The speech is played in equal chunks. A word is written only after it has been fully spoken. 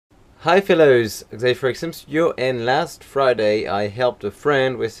Hi fellows, Xavier for XM Studio, and last Friday I helped a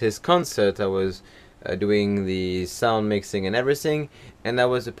friend with his concert. I was doing the sound mixing and everything, and that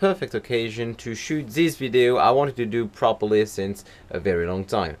was a perfect occasion to shoot this video I wanted to do properly since a very long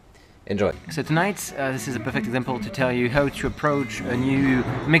time. Enjoy. So tonight, this is a perfect example to tell you how to approach a new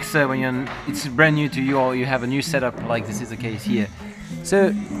mixer when it's brand new to you or you have a new setup, like this is the case here.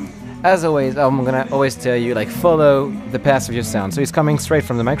 So, as always, I'm gonna always tell you, like, follow the path of your sound. So it's coming straight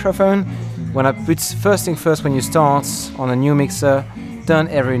from the microphone. When I put first thing first, when you start on a new mixer, turn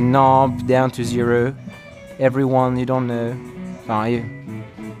every knob down to 0. Every one you don't know.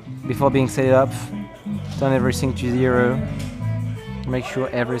 Before being set up, turn everything to 0. Make sure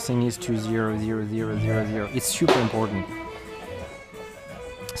everything is to 0, 0, 0, 0, 0. It's super important.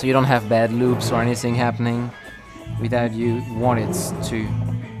 So you don't have bad loops or anything happening without you want it to.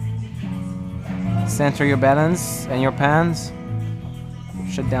 Center your balance and your pans.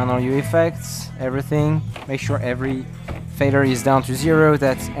 Shut down all your effects, everything. Make sure every fader is down to 0,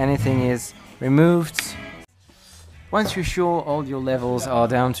 that anything is removed. Once you're sure all your levels are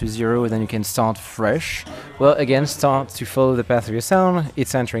down to 0, then you can start fresh. Well, again, start to follow the path of your sound.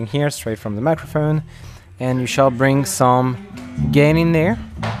 It's entering here straight from the microphone, and you shall bring some gain in there.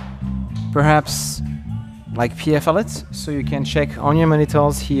 Perhaps like PFL it, so you can check on your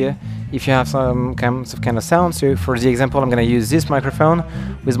monitors here if you have some kind of sound. So for the example, I'm going to use this microphone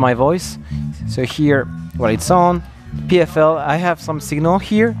with my voice. So here, well, it's on PFL. I have some signal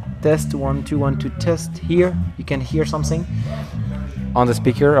here. Test 1 2 1 2 test here. You can hear something on the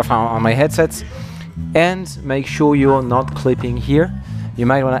speaker of on my headsets, and make sure you're not clipping here. You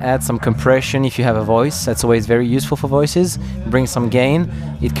might want to add some compression if you have a voice. That's always very useful for voices. Bring some gain.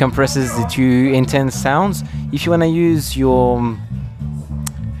 It compresses the two intense sounds. If you want to use your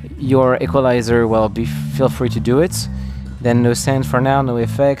equalizer, well, feel free to do it. Then no send for now, no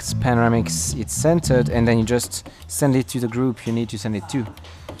effects, panoramics, it's centered, and then you just send it to the group you need to send it to.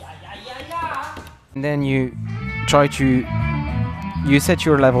 And then you try to, you set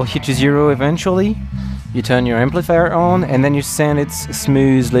your level here to 0 eventually. You turn your amplifier on, and then you send it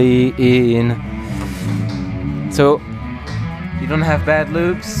smoothly in. So you don't have bad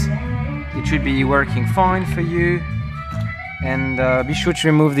loops. It should be working fine for you. And be sure to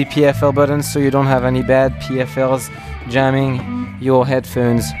remove the PFL button so you don't have any bad PFLs jamming your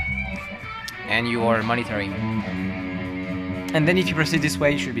headphones and your monitoring. And then if you proceed this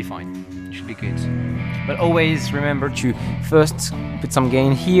way, you should be fine. You should be good. But always remember to first put some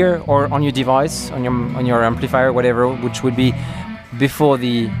gain here or on your device, on your amplifier, whatever, which would be before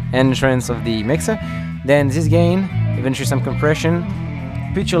the entrance of the mixer. Then this gain, eventually some compression.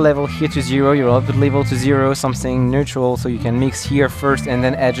 Put your level here to 0, your output level to 0, something neutral, so you can mix here first and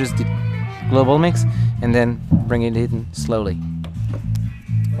then adjust the global mix, and then bring it in slowly.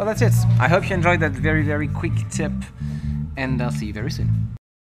 Well, that's it. I hope you enjoyed that very, very quick tip, and I'll see you very soon.